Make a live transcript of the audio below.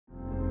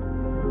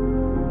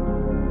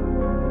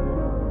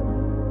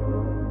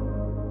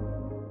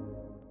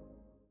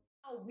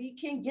we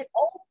can get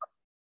over,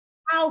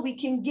 how we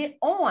can get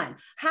on,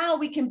 how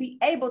we can be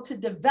able to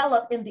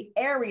develop in the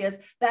areas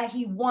that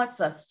he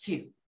wants us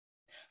to.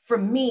 For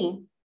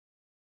me,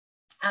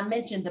 I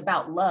mentioned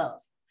about love.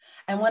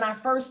 And when I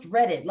first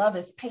read it, love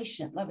is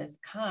patient, love is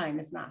kind,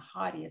 it's not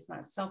haughty, it's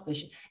not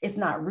selfish, it's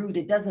not rude,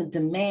 it doesn't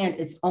demand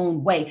its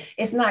own way,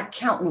 it's not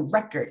counting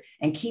record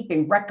and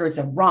keeping records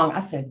of wrong.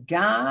 I said,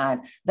 God,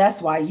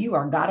 that's why you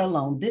are God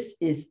alone. This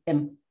is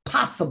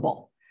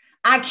impossible.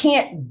 I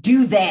can't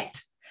do that.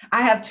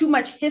 I have too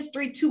much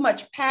history, too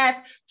much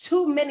past,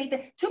 too many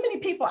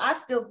people I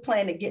still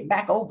plan to get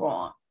back over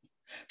on.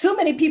 Too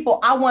many people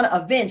I want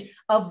to avenge.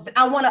 I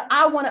want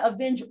to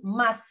avenge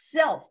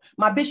myself.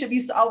 My bishop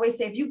used to always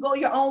say, if you go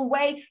your own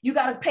way, you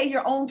got to pay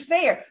your own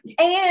fare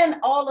and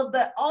all of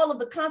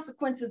the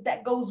consequences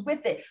that goes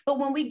with it. But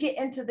when we get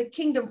into the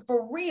kingdom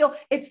for real,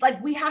 it's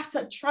like we have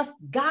to trust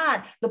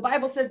God. The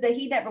Bible says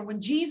that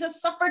when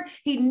Jesus suffered,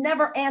 he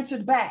never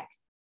answered back.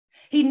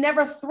 He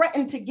never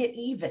threatened to get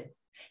even.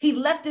 He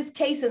left his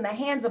case in the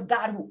hands of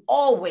God, who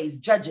always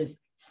judges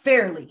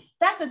fairly.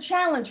 That's a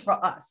challenge for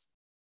us.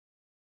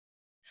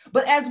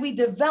 But as we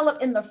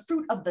develop in the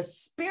fruit of the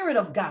Spirit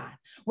of God,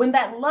 when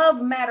that love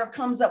matter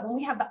comes up, when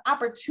we have the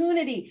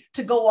opportunity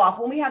to go off,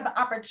 when we have the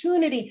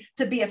opportunity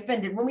to be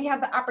offended, when we have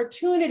the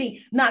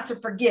opportunity not to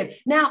forgive,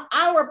 now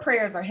our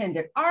prayers are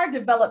hindered. Our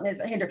developments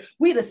are hindered.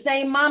 We the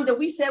same mom that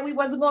we said we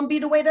wasn't going to be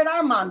the way that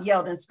our mom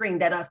yelled and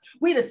screamed at us.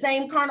 We the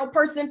same carnal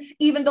person,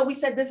 even though we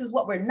said this is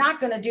what we're not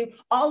going to do.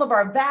 All of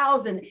our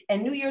vows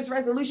and New Year's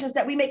resolutions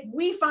that we make,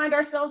 we find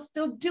ourselves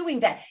still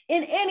doing that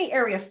in any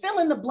area. Fill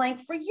in the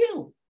blank for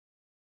you.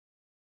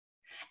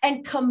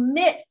 And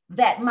commit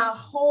that my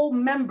whole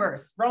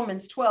members,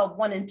 Romans 12,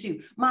 1 and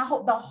 2,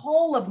 the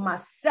whole of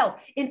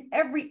myself in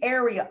every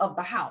area of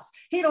the house.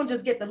 He don't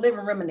just get the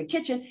living room and the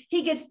kitchen.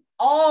 He gets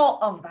all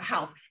of the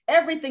house,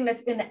 everything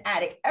that's in the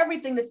attic,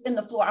 everything that's in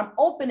the floor. I'm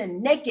open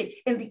and naked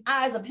in the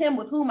eyes of him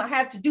with whom I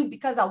have to do,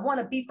 because I want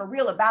to be for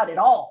real about it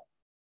all.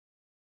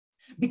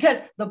 Because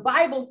the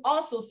Bible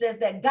also says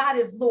that God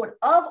is Lord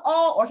of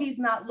all, or he's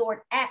not Lord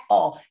at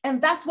all. And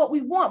that's what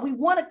we want. We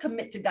want to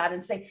commit to God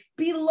and say,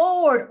 be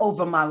Lord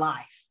over my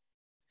life,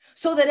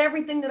 so that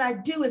everything that I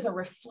do is a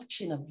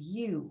reflection of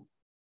you.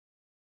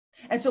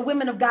 And so,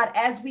 women of God,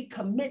 as we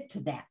commit to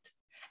that,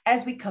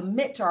 as we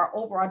commit to our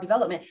overall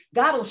development,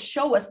 God will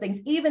show us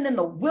things. Even in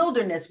the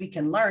wilderness, we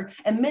can learn.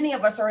 And many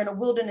of us are in a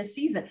wilderness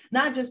season,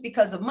 not just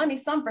because of money,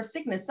 some for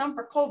sickness, some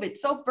for COVID,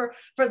 so for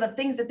the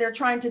things that they're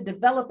trying to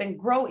develop and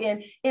grow on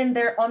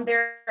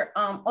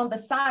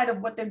the side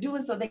of what they're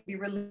doing, so they can be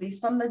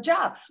released from the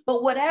job.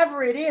 But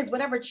whatever it is,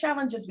 whatever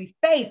challenges we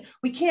face,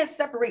 we can't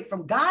separate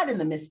from God in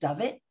the midst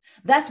of it.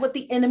 That's what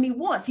the enemy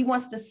wants. He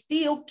wants to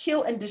steal,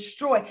 kill, and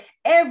destroy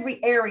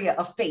every area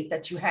of faith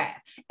that you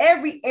have,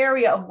 every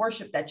area of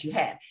worship that you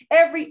have,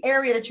 every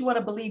area that you want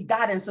to believe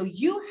God in. So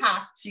you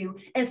have to,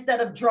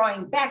 instead of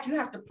drawing back, you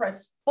have to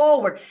press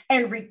forward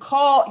and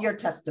recall your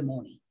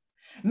testimony.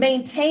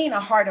 Maintain a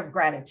heart of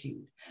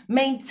gratitude.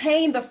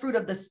 Maintain the fruit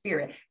of the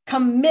Spirit.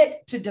 Commit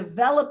to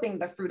developing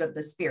the fruit of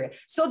the Spirit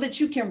so that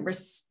you can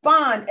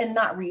respond and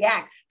not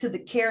react to the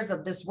cares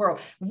of this world.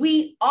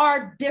 We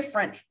are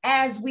different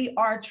as we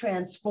are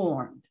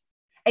transformed.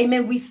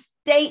 Amen. We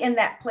stay in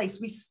that place.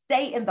 We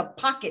stay in the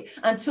pocket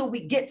until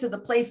we get to the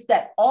place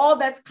that all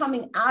that's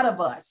coming out of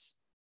us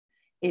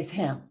is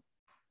him.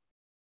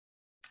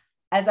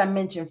 As I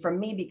mentioned, for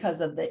me,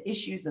 because of the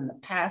issues in the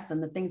past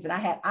and the things that I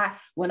had,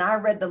 when I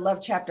read the love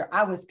chapter,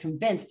 I was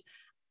convinced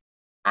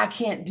I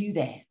can't do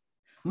that.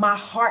 My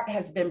heart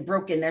has been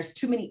broken. There's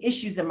too many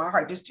issues in my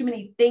heart. There's too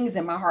many things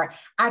in my heart.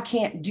 I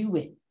can't do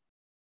it.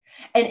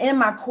 And in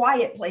my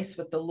quiet place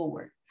with the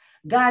Lord,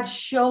 God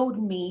showed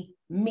me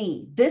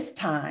this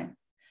time.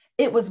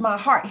 It was my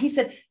heart. He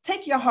said,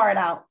 take your heart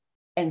out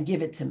and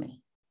give it to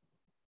me.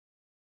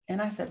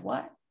 And I said,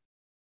 what?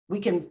 We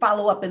can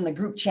follow up in the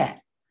group chat.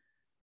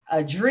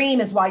 A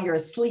dream is while you're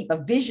asleep.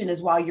 A vision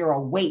is while you're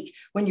awake,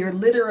 when you're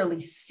literally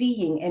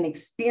seeing and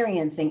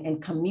experiencing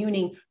and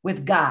communing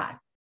with God,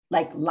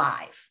 like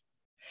live.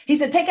 He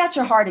said, take out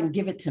your heart and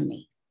give it to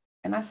me.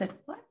 And I said,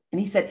 what? And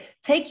he said,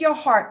 take your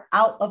heart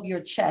out of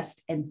your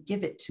chest and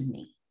give it to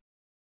me.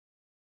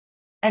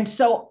 And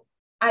so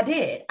I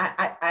did.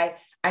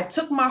 I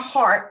took my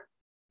heart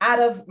out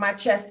of my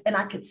chest and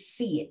I could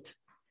see it.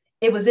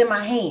 It was in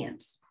my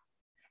hands.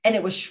 And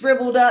it was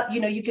shriveled up. You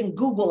know, you can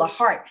Google a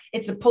heart.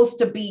 It's supposed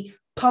to be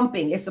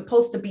pumping. It's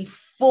supposed to be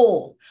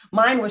full.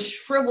 Mine was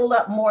shriveled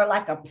up more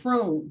like a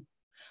prune,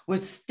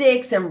 with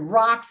sticks and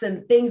rocks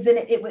and things in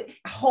it. It was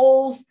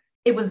holes.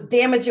 It was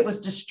damaged. It was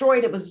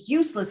destroyed. It was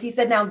useless. He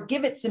said, now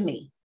give it to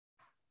me.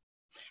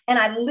 And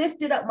I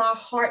lifted up my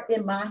heart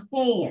in my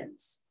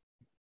hands.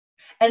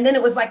 And then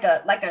it was like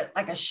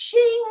a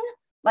shing,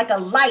 like a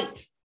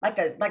light, like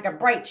a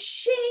bright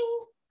shing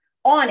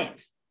on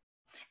it.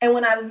 And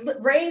when I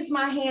raised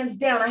my hands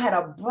down, I had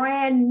a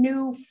brand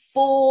new,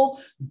 full,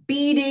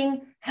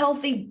 beating,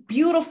 healthy,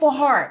 beautiful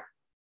heart.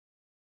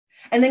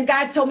 And then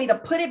God told me to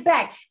put it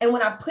back. And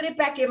when I put it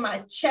back in my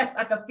chest,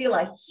 I could feel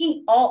a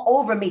heat all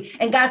over me.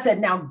 And God said,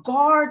 now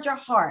guard your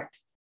heart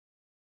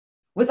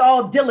with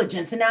all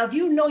diligence. And now if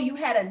you know you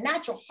had a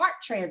natural heart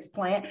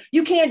transplant,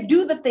 you can't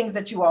do the things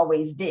that you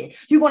always did.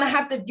 You're going to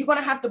have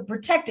to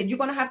protect it. You're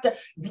going to have to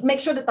make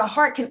sure that the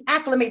heart can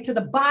acclimate to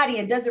the body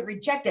and doesn't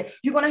reject it.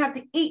 You're going to have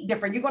to eat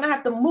different. You're going to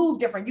have to move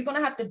different. You're going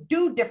to have to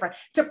do different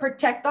to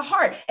protect the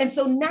heart. And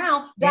so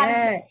now God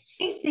is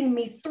facing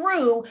me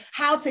through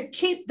how to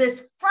keep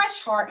this fresh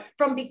heart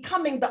from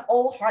becoming the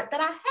old heart that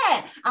I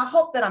had. I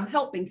hope that I'm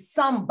helping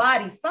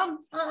somebody.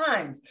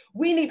 Sometimes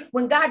we need,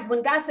 when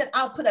God said,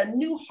 I'll put a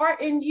new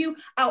heart in you,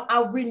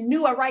 I'll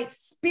renew a right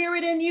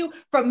spirit in you.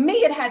 For me,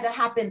 it had to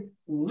happen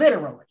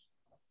literally.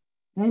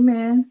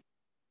 Amen.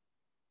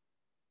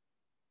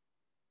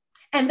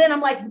 And then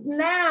I'm like,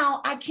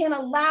 now I can't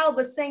allow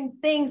the same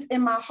things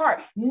in my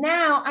heart.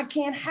 Now I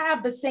can't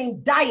have the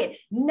same diet.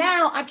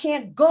 Now I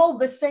can't go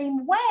the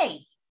same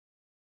way.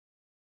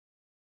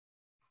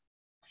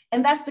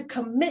 And that's the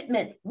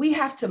commitment we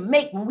have to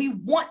make when we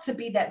want to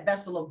be that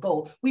vessel of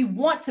gold. We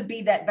want to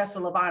be that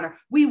vessel of honor.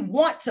 We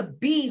want to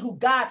be who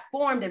God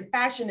formed and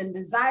fashioned and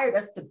desired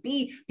us to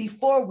be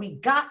before we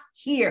got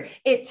here.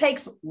 It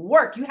takes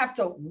work. You have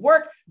to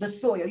work the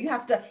soil. You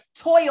have to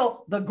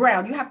toil the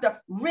ground. You have to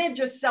rid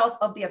yourself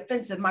of the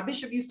offensive. My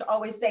bishop used to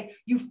always say,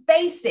 you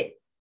face it.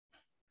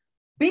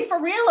 Be for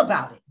real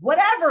about it,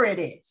 whatever it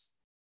is.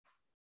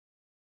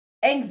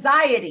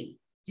 Anxiety,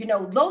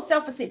 low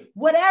self-esteem,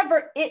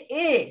 whatever it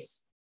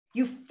is,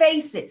 you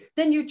face it.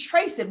 Then you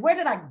trace it. Where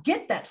did I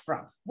get that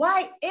from?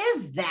 Why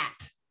is that?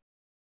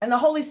 And the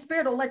Holy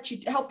Spirit will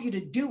help you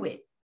to do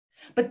it.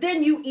 But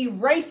then you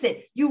erase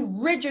it.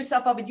 You rid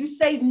yourself of it. You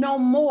say no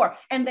more.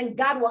 And then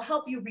God will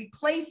help you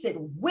replace it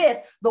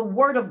with the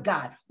word of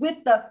God,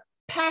 with the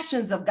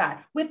passions of God,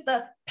 with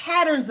the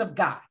patterns of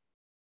God.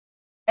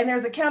 And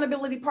there's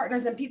accountability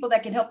partners and people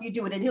that can help you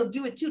do it. And he'll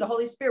do it too. The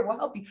Holy Spirit will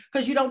help you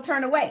because you don't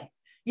turn away.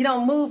 You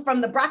don't move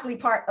from the broccoli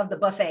part of the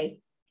buffet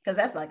because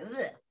that's like,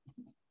 ugh,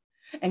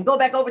 and go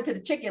back over to the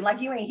chicken like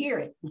you ain't hear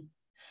it.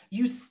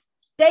 You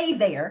stay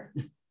there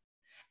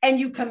and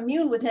you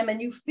commune with him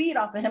and you feed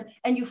off of him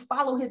and you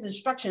follow his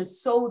instructions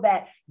so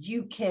that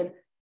you can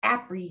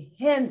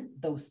apprehend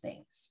those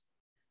things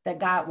that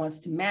God wants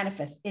to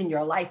manifest in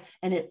your life.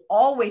 And it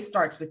always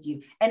starts with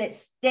you and it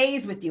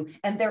stays with you.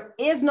 And there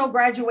is no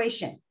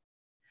graduation.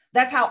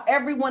 That's how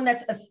everyone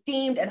that's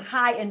esteemed and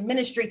high in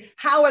ministry,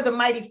 how are the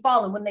mighty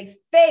fallen when they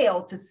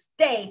fail to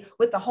stay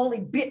with the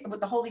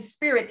Holy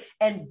Spirit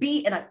and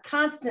be in a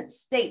constant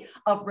state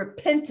of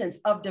repentance,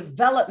 of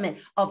development,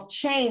 of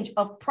change,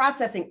 of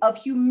processing, of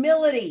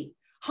humility,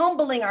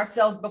 humbling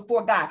ourselves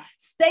before God,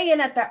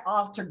 staying at that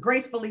altar,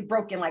 gracefully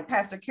broken, like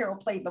Pastor Carol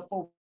played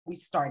before we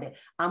started.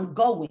 I'm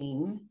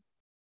going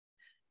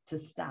to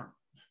stop.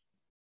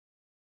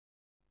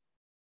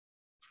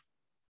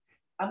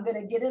 I'm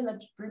going to get in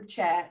the group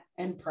chat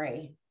and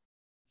pray.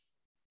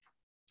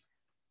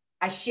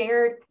 I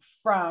shared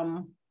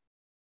from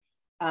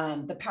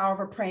The Power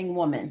of a Praying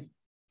Woman,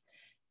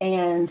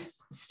 and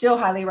still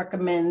highly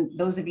recommend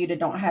those of you that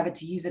don't have it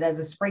to use it as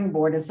a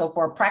springboard. And so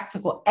for a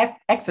practical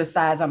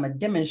exercise, I'm going to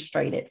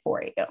demonstrate it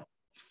for you.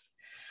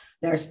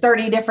 There's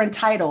 30 different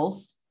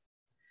titles.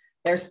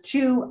 There's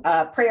 2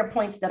 prayer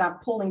points that I'm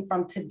pulling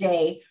from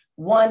today.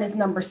 One is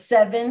number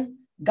 7.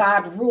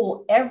 God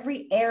rule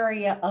every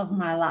area of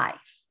my life.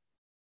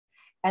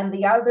 And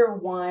the other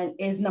one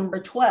is number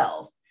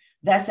 12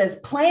 that says,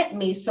 plant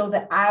me so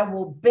that I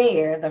will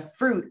bear the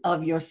fruit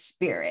of your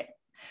spirit.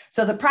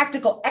 So the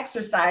practical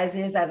exercise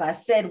is, as I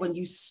said, when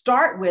you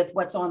start with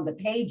what's on the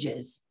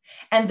pages,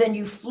 and then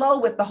you flow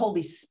with the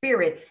Holy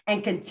Spirit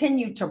and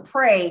continue to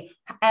pray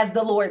as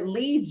the Lord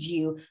leads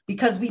you,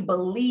 because we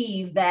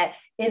believe that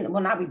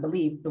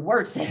the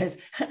word says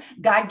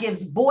God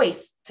gives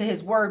voice to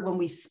his word when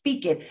we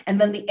speak it. And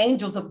then the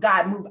angels of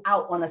God move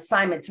out on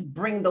assignment to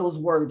bring those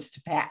words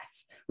to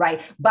pass, right?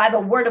 By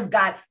the word of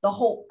God, the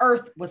whole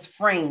earth was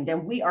framed,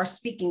 and we are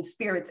speaking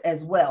spirits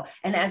as well.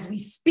 And as we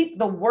speak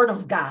the word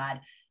of God,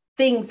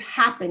 things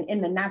happen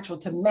in the natural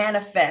to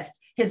manifest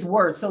his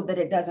word so that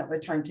it doesn't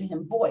return to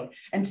him void.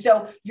 And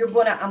so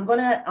I'm going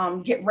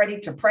to get ready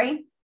to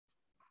pray.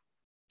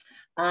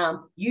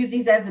 Use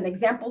these as an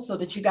example so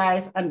that you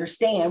guys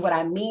understand what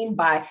I mean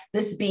by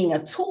this being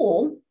a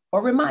tool,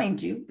 or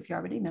remind you, if you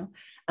already know,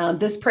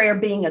 this prayer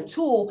being a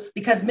tool,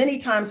 because many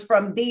times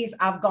from these,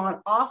 I've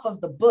gone off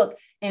of the book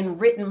and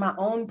written my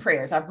own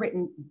prayers. I've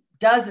written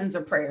dozens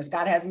of prayers.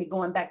 God has me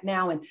going back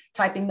now and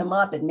typing them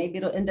up, and maybe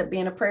it'll end up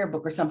being a prayer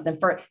book or something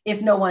for,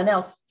 if no one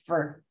else,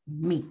 for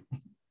me.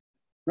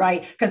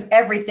 Right? Because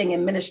everything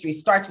in ministry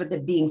starts with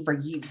it being for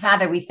you.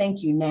 Father, we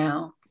thank you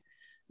now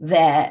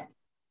that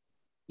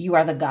you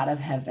are the God of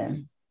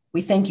heaven.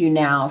 We thank you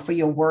now for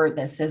your word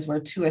that says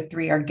where 2 or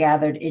 3 are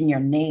gathered in your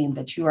name,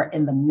 that you are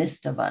in the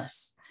midst of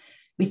us.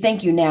 We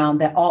thank you now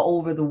that all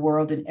over the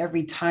world, in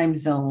every time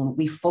zone,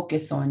 we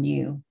focus on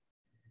you.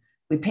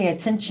 We pay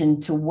attention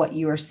to what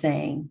you are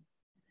saying.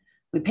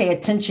 We pay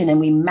attention and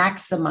we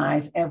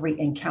maximize every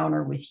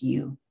encounter with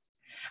you.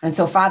 And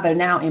so, Father,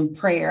 now in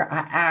prayer, I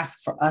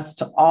ask for us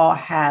to all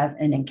have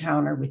an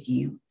encounter with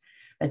you,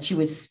 that you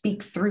would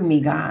speak through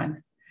me, God,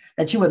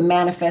 that you would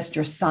manifest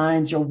your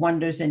signs, your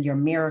wonders, and your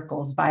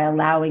miracles by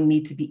allowing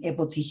me to be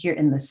able to hear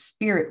in the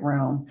spirit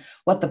realm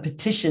what the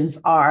petitions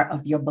are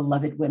of your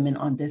beloved women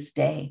on this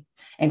day,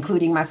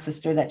 including my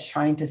sister that's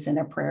trying to send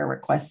a prayer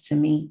request to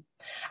me.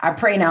 I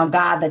pray now,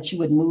 God, that you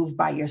would move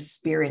by your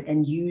spirit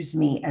and use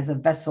me as a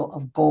vessel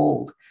of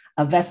gold,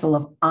 a vessel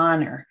of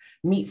honor,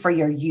 meet for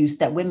your use,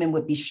 that women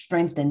would be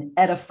strengthened,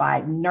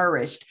 edified,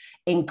 nourished,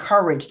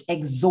 encouraged,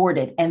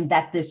 exhorted, and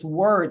that this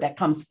word that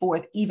comes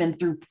forth even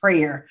through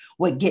prayer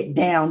would get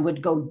down,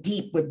 would go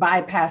deep, would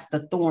bypass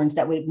the thorns,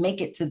 that would make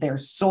it to their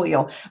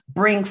soil,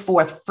 bring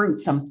forth fruit,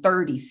 some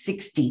 30,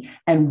 60,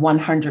 and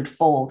 100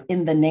 fold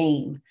in the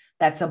name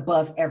that's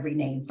above every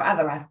name.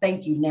 Father, I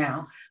thank you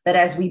now that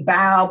as we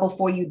bow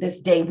before you this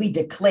day, we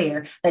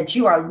declare that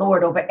you are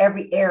Lord over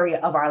every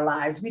area of our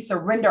lives. We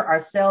surrender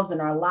ourselves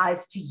and our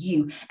lives to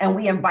you, and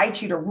we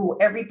invite you to rule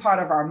every part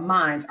of our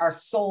minds, our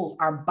souls,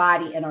 our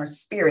body, and our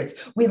spirits.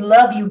 We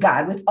love you,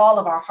 God, with all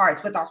of our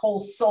hearts, with our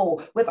whole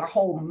soul, with our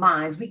whole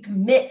minds. We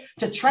commit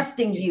to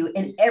trusting you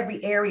in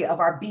every area of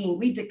our being.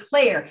 We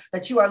declare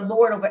that you are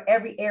Lord over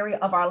every area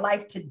of our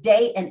life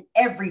today and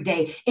every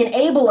day.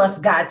 Enable us,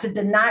 God, to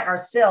deny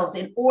ourselves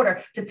in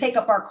order to take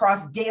up our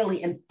cross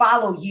daily and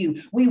follow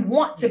you. We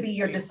want to be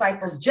your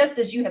disciples, just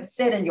as you have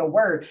said in your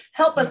word.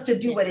 Help us to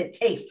do what it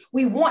takes.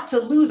 We want to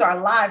lose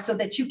our lives so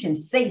that you can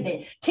save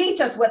it.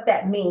 Teach us what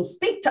that means.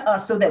 Speak to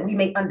us so that we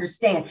may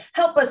understand.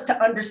 Help us to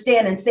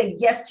understand and say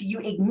yes to you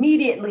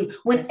immediately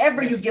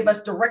whenever you give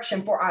us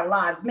direction for our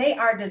lives. May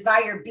our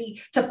desire be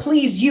to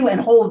please you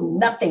and hold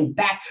nothing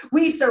back.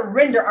 We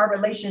surrender our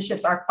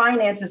relationships, our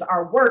finances,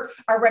 our work,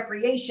 our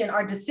recreation,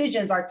 our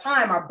decisions, our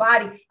time, our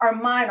body, our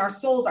mind, our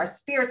souls, our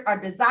spirits, our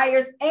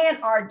desires,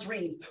 and our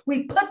dreams.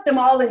 We put them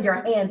all in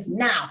your hands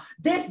now.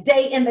 This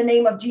day, in the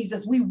name of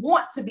Jesus, we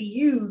want to be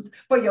used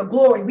for your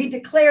glory. We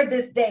declare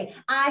this day,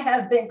 I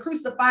have been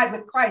crucified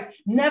with Christ.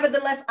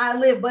 Nevertheless, I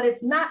live, but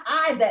it's not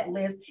I that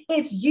lives.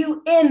 It's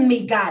you in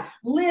me, God.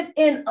 Live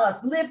in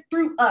us, live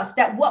through us,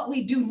 that what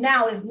we do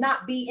now is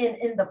not be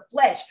in the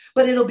flesh,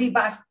 but it'll be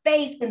by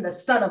faith in the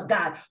Son of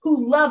God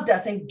who loved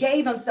us and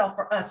gave himself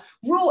for us.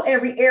 Rule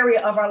every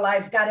area of our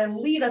lives, God, and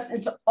lead us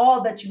into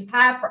all that you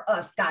have for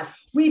us, God.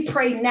 We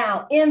pray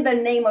now in the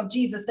name of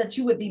Jesus that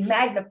you would be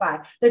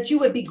magnified, that you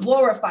would be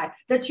glorified,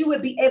 that you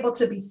would be able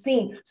to be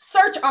seen.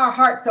 Search our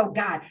hearts, oh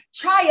God.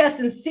 Try us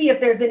and see if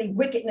there's any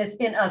wickedness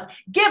in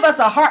us. Give us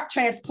a heart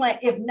transplant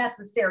if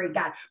necessary,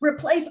 God.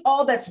 Replace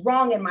all that's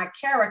wrong in my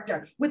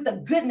character with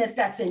the goodness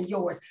that's in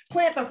yours.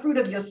 Plant the fruit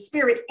of your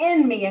spirit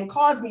in me and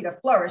cause me to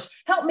flourish.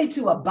 Help me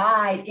to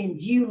abide in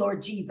you,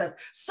 Lord Jesus,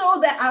 so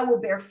that I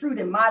will bear fruit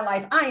in my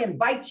life. I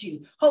invite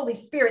you, Holy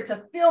Spirit,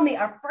 to fill me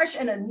afresh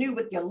and anew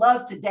with your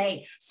love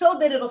today, so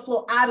that it'll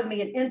flow out of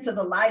me and into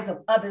the lives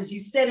of others. You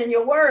said in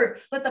your word,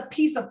 let the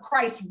peace of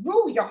Christ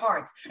rule your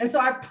hearts. And so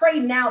I pray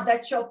now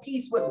that your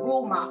peace would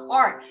rule my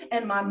heart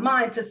and my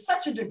mind to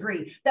such a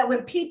degree that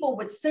when people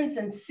would sense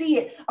and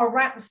see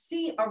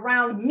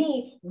around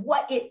me,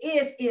 what it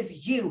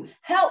is you.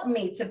 Help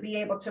me to be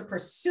able to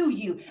pursue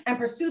you and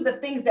pursue the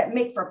things that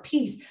make for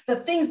peace, the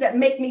things that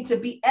make me to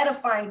be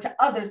edifying to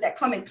others that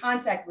come in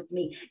contact with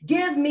me.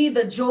 Give me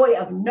the joy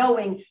of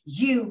knowing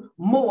you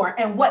more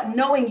and what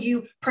knowing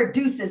you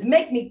produces.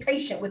 Make me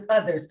patient with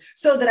others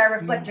so that I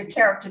reflect your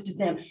character to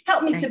them.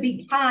 Help me to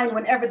be kind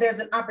whenever there's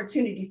an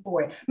opportunity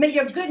for it. May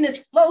your goodness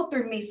flow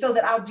through me so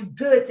that I'll do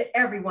good to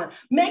everyone.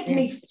 Make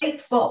me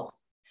faithful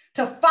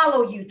to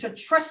follow you, to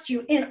trust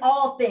you in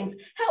all things.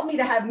 Help me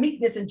to have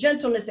meekness and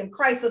gentleness in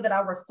Christ so that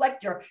I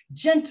reflect your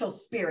gentle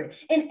spirit.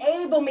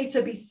 Enable me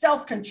to be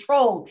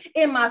self-controlled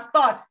in my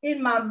thoughts,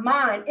 in my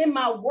mind, in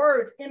my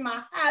words, in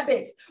my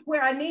habits,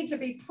 where I need to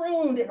be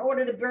pruned in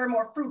order to bear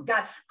more fruit.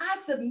 God, I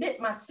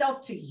submit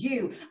myself to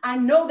you. I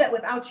know that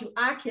without you,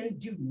 I can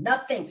do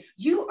nothing.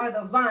 You are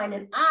the vine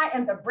and I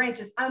am the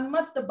branches. I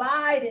must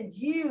abide in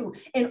you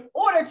in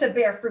order to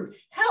bear fruit.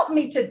 Help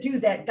me to do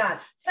that, God.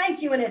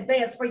 Thank you in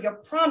advance for your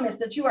promise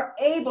that you are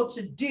able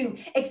to do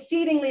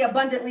exceedingly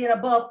abundantly and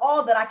above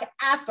all that I can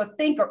ask or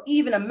think or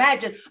even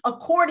imagine,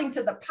 according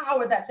to the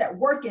power that's at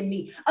work in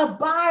me.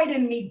 Abide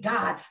in me,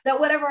 God, that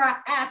whatever I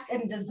ask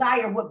and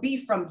desire would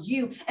be from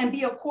you and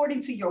be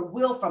according to your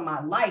will for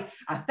my life.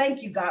 I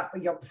thank you, God, for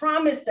your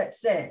promise that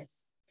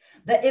says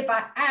that if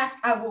I ask,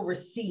 I will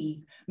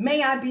receive.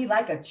 May I be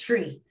like a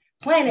tree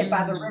planted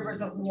by the rivers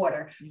of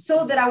water,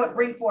 so that I would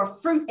bring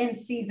forth fruit in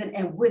season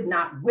and would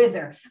not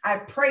wither. I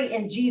pray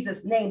in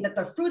Jesus' name that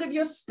the fruit of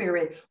your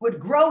spirit would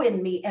grow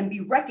in me and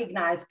be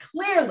recognized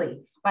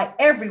clearly by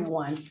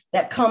everyone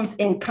that comes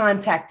in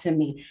contact to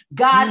me.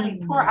 God,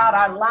 we pour out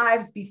our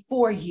lives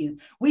before you.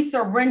 We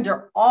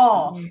surrender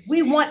all.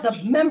 We want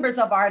the members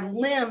of our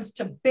limbs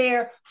to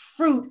bear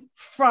fruit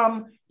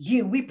from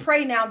you. We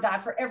pray now, God,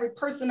 for every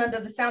person under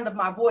the sound of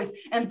my voice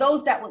and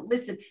those that would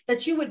listen,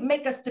 that you would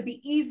make us to be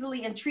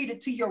easily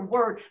entreated to your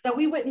word, that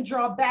we wouldn't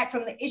draw back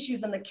from the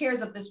issues and the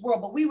cares of this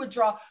world, but we would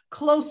draw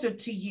closer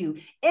to you,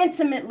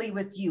 intimately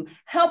with you.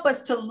 Help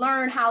us to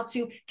learn how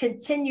to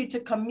continue to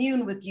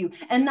commune with you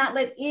and not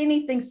let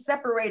anything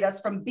separate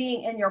us from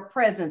being in your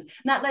presence,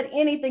 not let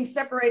anything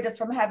separate us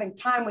from having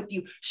time with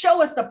you.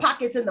 Show us the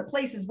pockets and the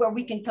places where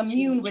we can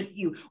commune with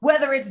you,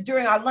 whether it's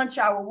during our lunch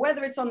hour,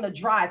 whether it's on the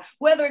drive,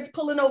 whether it's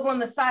pulling over on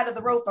the side of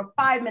the road for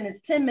 5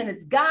 minutes, 10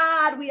 minutes.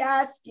 God, we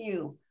ask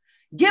you,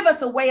 give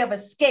us a way of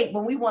escape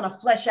when we want to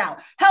flesh out.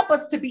 Help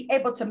us to be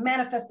able to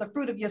manifest the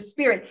fruit of your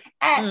spirit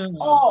at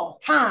all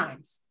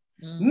times.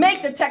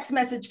 Make the text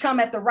message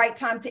come at the right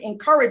time to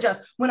encourage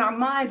us when our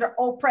minds are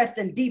oppressed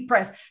and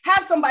depressed.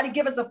 Have somebody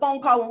give us a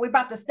phone call when we're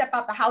about to step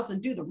out the house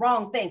and do the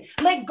wrong thing.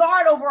 Lay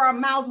guard over our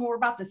mouths when we're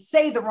about to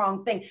say the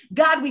wrong thing.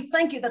 God, we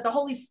thank you that the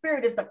Holy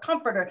Spirit is the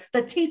comforter,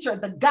 the teacher,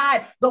 the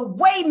guide, the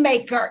way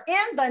maker.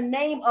 In the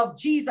name of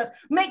Jesus,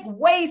 make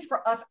ways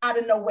for us out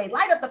of no way.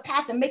 Light up the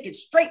path and make it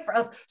straight for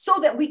us so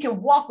that we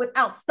can walk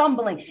without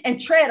stumbling and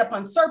tread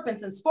upon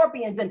serpents and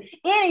scorpions and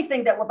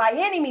anything that will by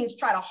any means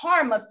try to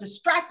harm us,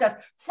 distract us,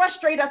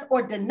 frustrate us,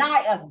 or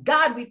deny us.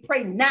 God, we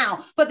pray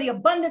now for the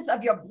abundance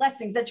of your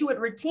blessings, that you would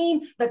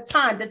redeem the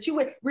time, that you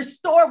would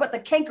restore what the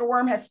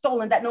cankerworm has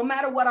stolen, that no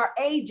matter what our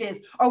age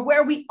is or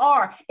where we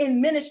are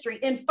in ministry,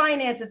 in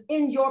finances,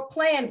 in your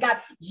plan, God,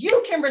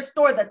 you can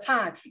restore the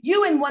time.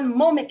 You in one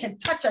moment can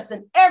touch us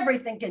and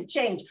everything can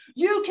change.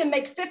 You can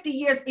make 50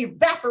 years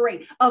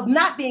evaporate of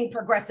not being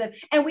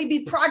progressive, and we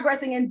be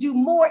progressing and do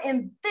more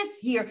in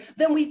this year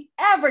than we've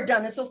ever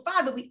done. And so,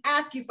 Father, we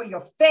ask you for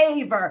your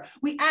favor.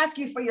 We ask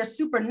you for your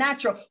supernatural.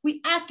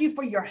 We ask you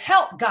for your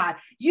help, God.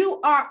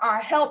 You are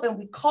our help, and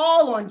we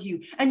call on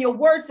you. And your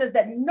word says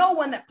that no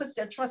one that puts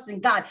their trust in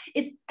God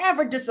is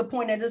ever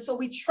disappointed. And so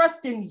we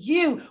trust in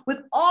you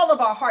with all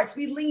of our hearts.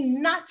 We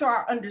lean not to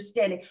our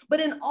understanding, but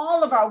in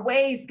all of our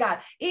ways, God,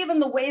 even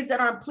the ways that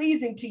aren't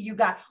pleasing to you,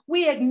 God,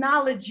 we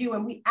acknowledge you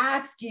and we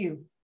ask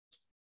you,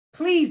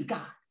 please,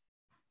 God,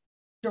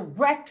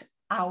 direct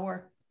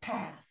our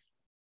path.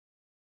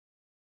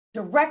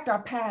 Direct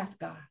our path,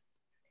 God.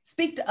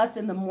 Speak to us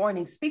in the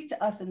morning. Speak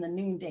to us in the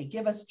noonday.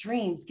 Give us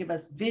dreams. Give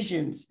us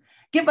visions.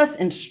 Give us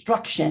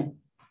instruction.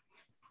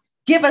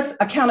 Give us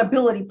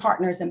accountability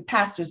partners and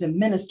pastors and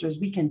ministers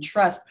we can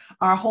trust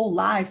our whole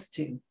lives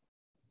to,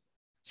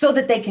 so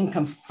that they can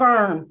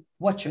confirm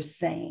what you're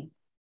saying,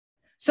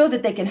 so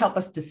that they can help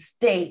us to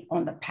stay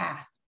on the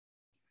path,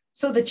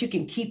 so that you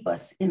can keep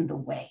us in the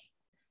way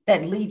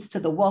that leads to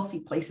the wealthy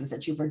places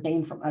that you've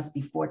ordained from us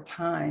before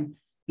time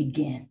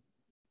began.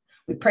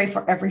 We pray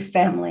for every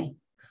family.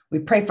 We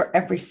pray for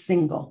every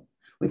single.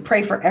 We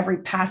pray for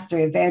every pastor,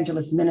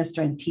 evangelist,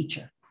 minister, and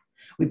teacher.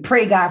 We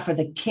pray, God, for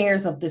the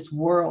cares of this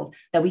world,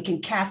 that we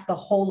can cast the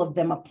whole of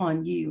them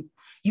upon you.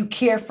 You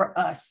care for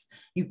us.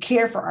 You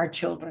care for our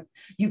children.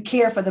 You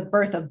care for the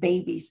birth of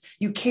babies.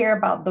 You care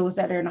about those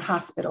that are in the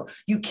hospital.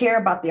 You care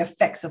about the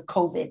effects of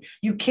COVID.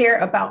 You care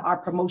about our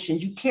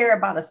promotions. You care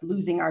about us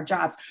losing our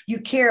jobs. You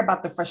care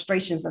about the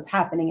frustrations that's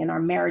happening in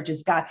our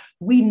marriages, God.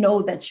 We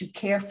know that you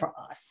care for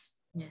us.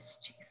 Yes,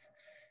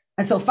 Jesus.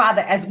 And so,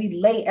 Father, as we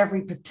lay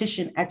every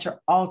petition at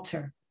your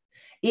altar,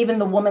 even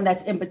the woman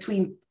that's in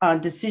between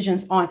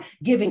decisions on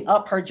giving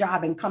up her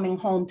job and coming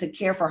home to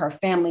care for her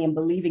family and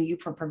believing you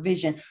for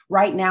provision,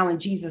 right now in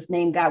Jesus'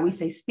 name, God, we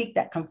say, speak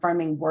that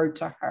confirming word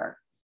to her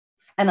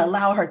and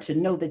allow her to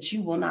know that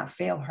you will not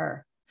fail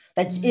her,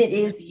 that it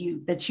is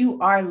you, that you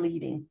are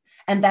leading,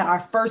 and that our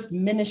first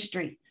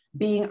ministry,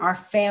 being our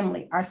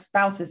family, our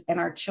spouses, and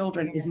our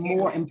children, is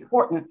more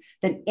important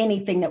than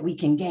anything that we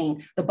can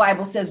gain. The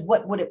Bible says,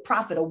 what would it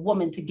profit a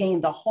woman to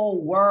gain the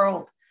whole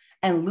world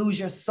and lose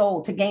your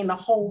soul, to gain the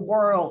whole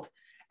world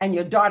and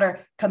your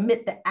daughter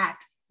commit the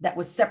act that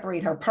would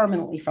separate her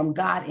permanently from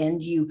God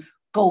and you?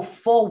 Go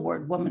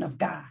forward, woman of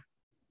God.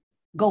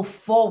 Go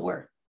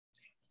forward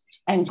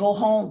and go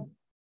home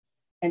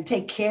and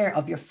take care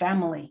of your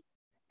family,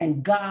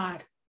 and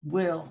God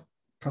will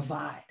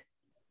provide.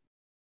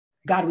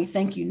 God, we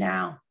thank you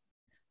now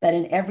that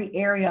in every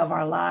area of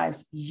our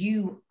lives,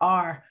 you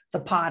are the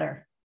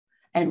potter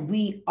and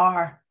we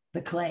are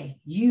the clay.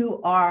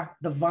 You are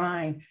the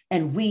vine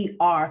and we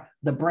are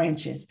the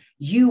branches.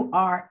 You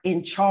are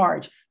in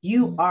charge.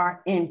 You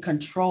are in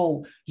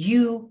control.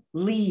 You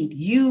lead.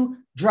 You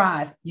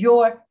drive.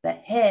 You're the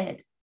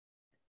head.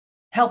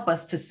 Help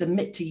us to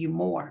submit to you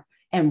more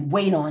and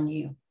wait on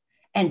you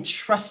and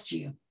trust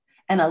you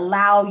and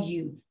allow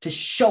you to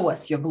show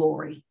us your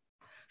glory.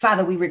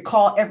 Father, we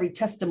recall every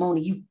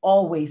testimony you've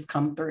always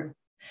come through.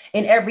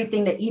 In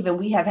everything that even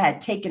we have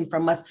had taken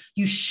from us,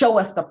 you show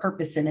us the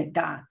purpose in it,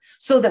 God,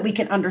 so that we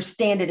can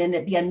understand it and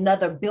it be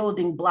another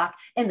building block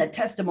in the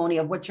testimony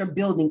of what you're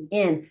building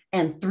in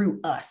and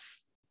through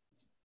us.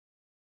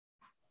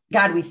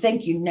 God, we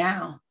thank you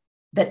now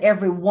that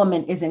every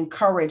woman is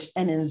encouraged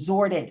and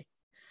exhorted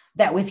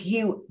that with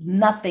you,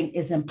 nothing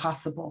is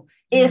impossible.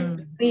 If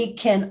we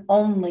can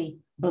only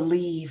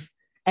believe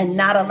and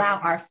not allow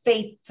our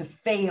faith to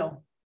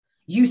fail.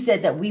 You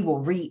said that we will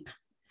reap.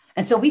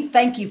 And so we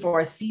thank you for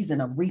a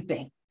season of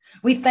reaping.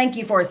 We thank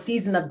you for a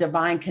season of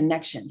divine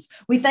connections.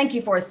 We thank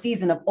you for a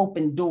season of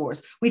open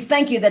doors. We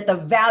thank you that the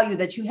value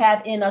that you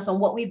have in us and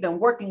what we've been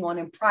working on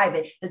in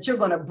private, that you're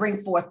going to bring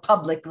forth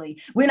publicly.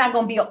 We're not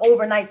going to be an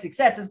overnight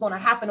success. It's going to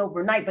happen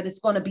overnight, but it's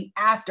going to be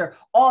after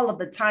all of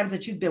the times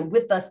that you've been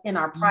with us in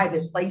our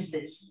private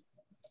places.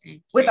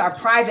 With our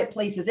private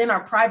places, in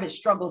our private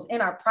struggles,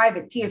 in our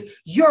private tears,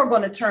 you're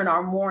going to turn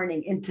our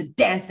mourning into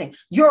dancing.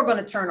 You're going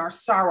to turn our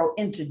sorrow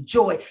into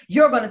joy.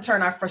 You're going to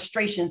turn our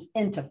frustrations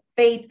into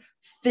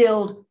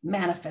faith-filled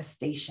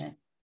manifestation.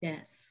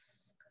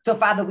 Yes. So,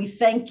 Father, we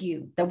thank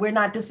you that we're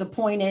not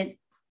disappointed,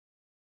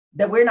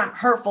 that we're not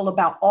hurtful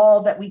about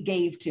all that we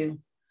gave to,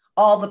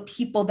 all the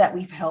people that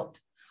we've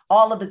helped,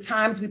 all of the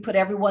times we put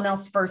everyone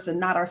else first and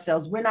not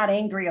ourselves. We're not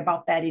angry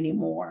about that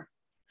anymore.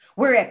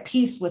 We're at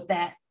peace with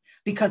that,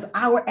 because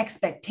our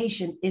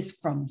expectation is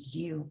from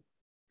you.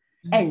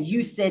 And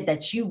you said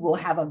that you will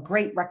have a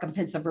great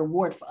recompense of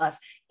reward for us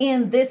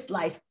in this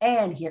life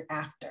and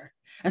hereafter.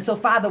 And so,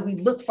 Father, we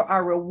look for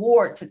our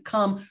reward to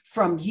come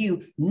from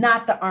you,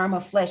 not the arm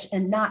of flesh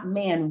and not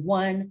man,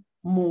 one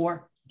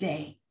more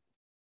day.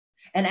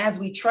 And as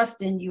we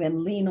trust in you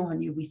and lean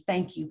on you, we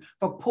thank you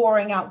for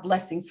pouring out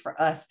blessings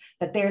for us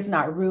that there's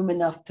not room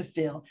enough to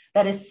fill.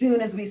 That as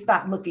soon as we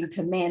stop looking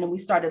to man and we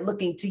started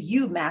looking to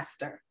you,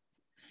 Master,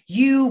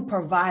 you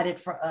provided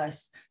for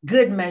us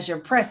good measure,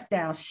 pressed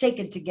down,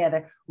 shaken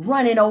together,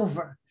 running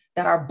over,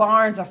 that our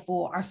barns are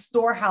full, our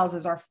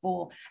storehouses are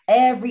full.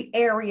 Every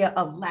area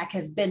of lack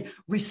has been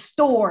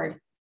restored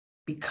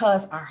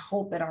because our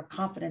hope and our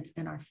confidence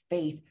and our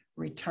faith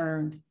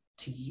returned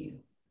to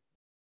you.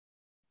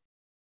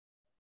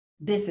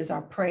 This is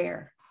our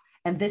prayer.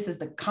 And this is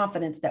the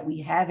confidence that we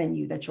have in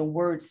you, that your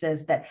word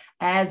says that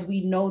as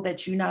we know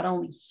that you not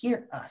only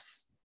hear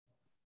us,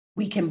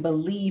 we can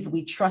believe,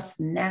 we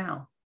trust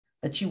now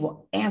that you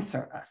will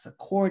answer us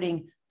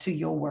according to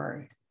your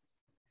word.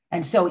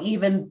 And so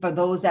even for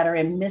those that are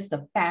in midst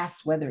of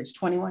fast, whether it's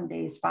 21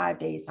 days, 5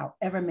 days,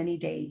 however many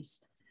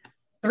days,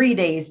 3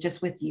 days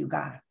just with you,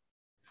 God,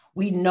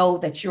 we know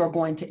that you're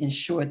going to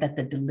ensure that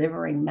the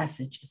delivering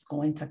message is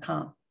going to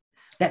come,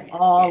 that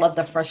all of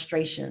the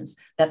frustrations,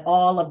 that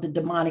all of the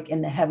demonic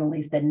in the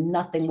heavenlies, that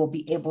nothing will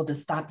be able to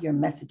stop your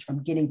message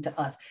from getting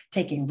to us,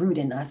 taking root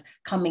in us,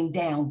 coming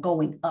down,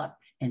 going up,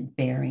 and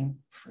bearing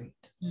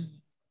fruit.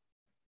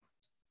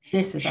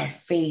 This is our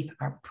faith,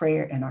 our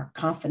prayer, and our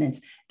confidence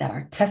that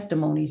our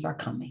testimonies are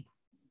coming.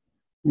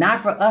 Not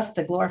for us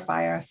to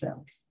glorify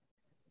ourselves,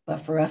 but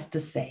for us to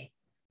say,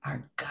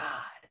 our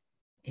God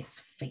is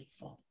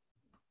faithful.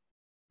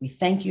 We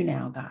thank you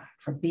now, God,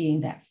 for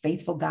being that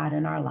faithful God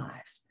in our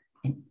lives.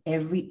 In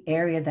every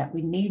area that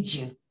we need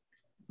you,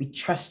 we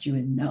trust you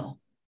and know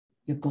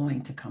you're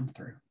going to come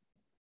through.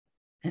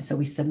 And so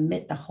we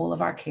submit the whole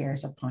of our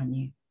cares upon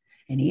you.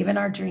 And even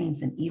our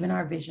dreams and even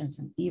our visions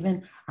and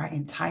even our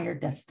entire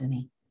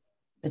destiny,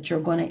 that you're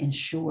going to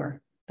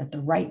ensure that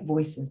the right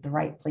voices, the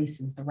right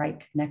places, the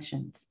right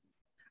connections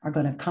are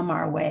going to come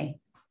our way.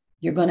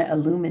 You're going to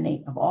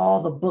illuminate of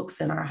all the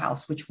books in our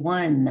house, which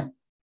one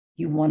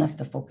you want us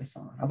to focus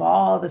on. Of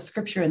all the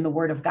scripture in the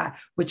word of God,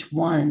 which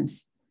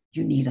ones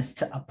you need us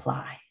to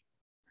apply.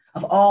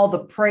 Of all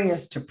the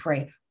prayers to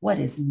pray, what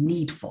is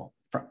needful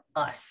for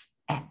us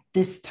at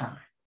this time,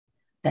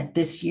 that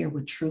this year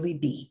would truly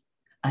be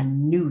a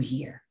new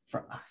year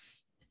for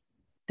us.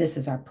 This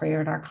is our prayer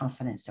and our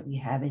confidence that we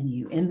have in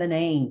you, in the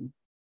name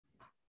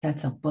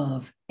that's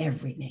above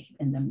every name,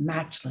 in the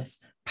matchless,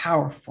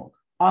 powerful,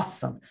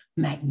 awesome,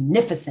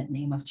 magnificent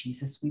name of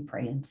Jesus, we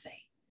pray and say,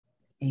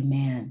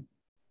 amen,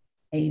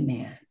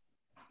 amen.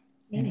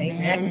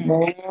 Amen.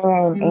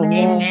 Amen.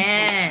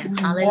 Amen.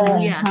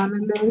 Hallelujah.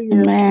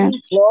 Hallelujah. Amen.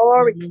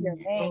 Glory to your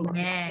name.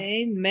 Amen.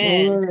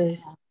 Amen.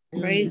 Glory.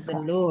 Praise the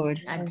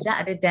Lord. I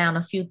jotted down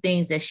a few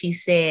things that she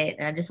said,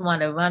 and I just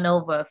want to run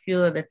over a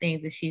few of the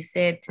things that she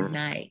said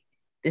tonight,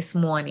 this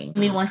morning.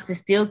 He wants to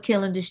steal,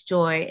 kill, and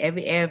destroy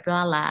every area of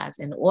our lives.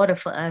 In order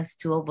for us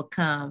to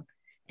overcome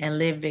and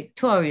live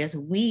victorious,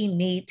 we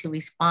need to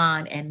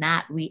respond and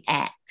not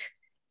react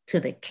to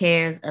the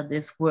cares of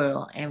this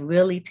world and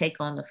really take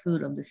on the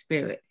fruit of the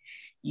Spirit.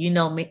 You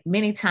know,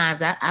 many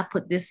times I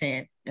put this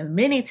in, and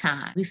many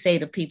times we say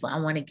to people, I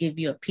want to give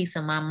you a piece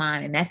of my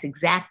mind. And that's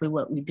exactly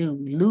what we do.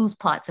 We lose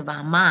parts of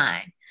our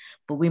mind,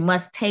 but we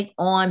must take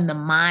on the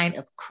mind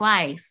of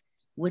Christ,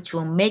 which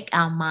will make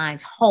our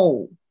minds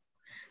whole.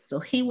 So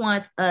he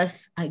wants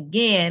us,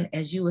 again,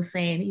 as you were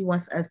saying, he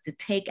wants us to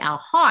take our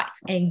hearts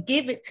and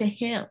give it to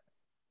him.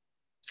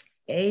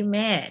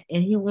 Amen.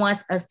 And he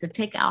wants us to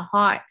take our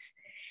hearts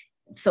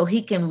so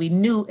he can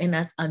renew in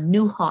us a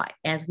new heart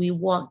as we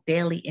walk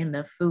daily in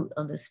the fruit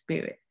of the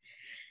Spirit.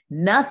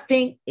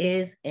 Nothing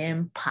is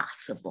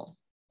impossible.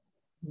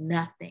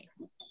 Nothing.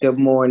 Good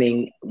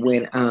morning.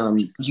 When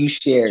you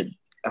shared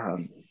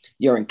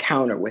your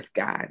encounter with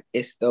God,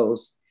 it's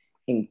those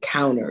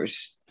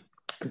encounters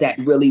that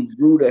really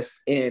root us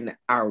in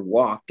our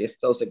walk. It's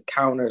those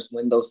encounters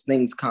when those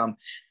things come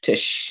to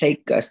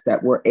shake us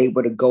that we're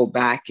able to go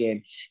back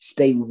and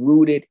stay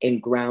rooted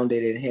and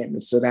grounded in him.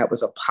 And so that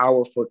was a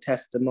powerful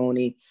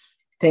testimony.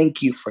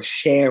 Thank you for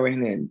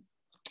sharing, and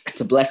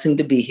it's a blessing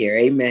to be here.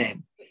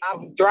 Amen.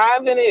 I'm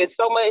driving. It's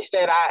so much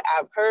that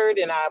I've heard,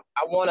 and I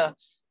want to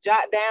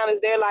jot down.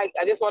 Is there I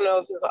just want to know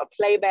if it's a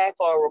playback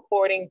or a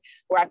recording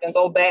where I can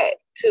go back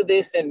to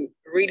this and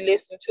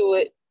re-listen to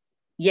it?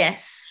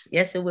 Yes,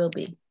 it will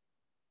be.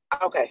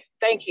 Okay,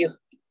 thank you.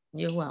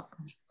 You're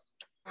welcome.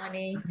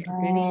 Honey,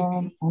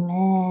 Amen.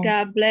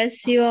 God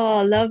bless you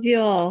all. Love you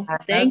all.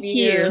 Thank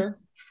you.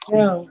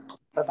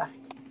 Bye-bye.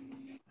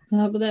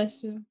 God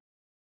bless you.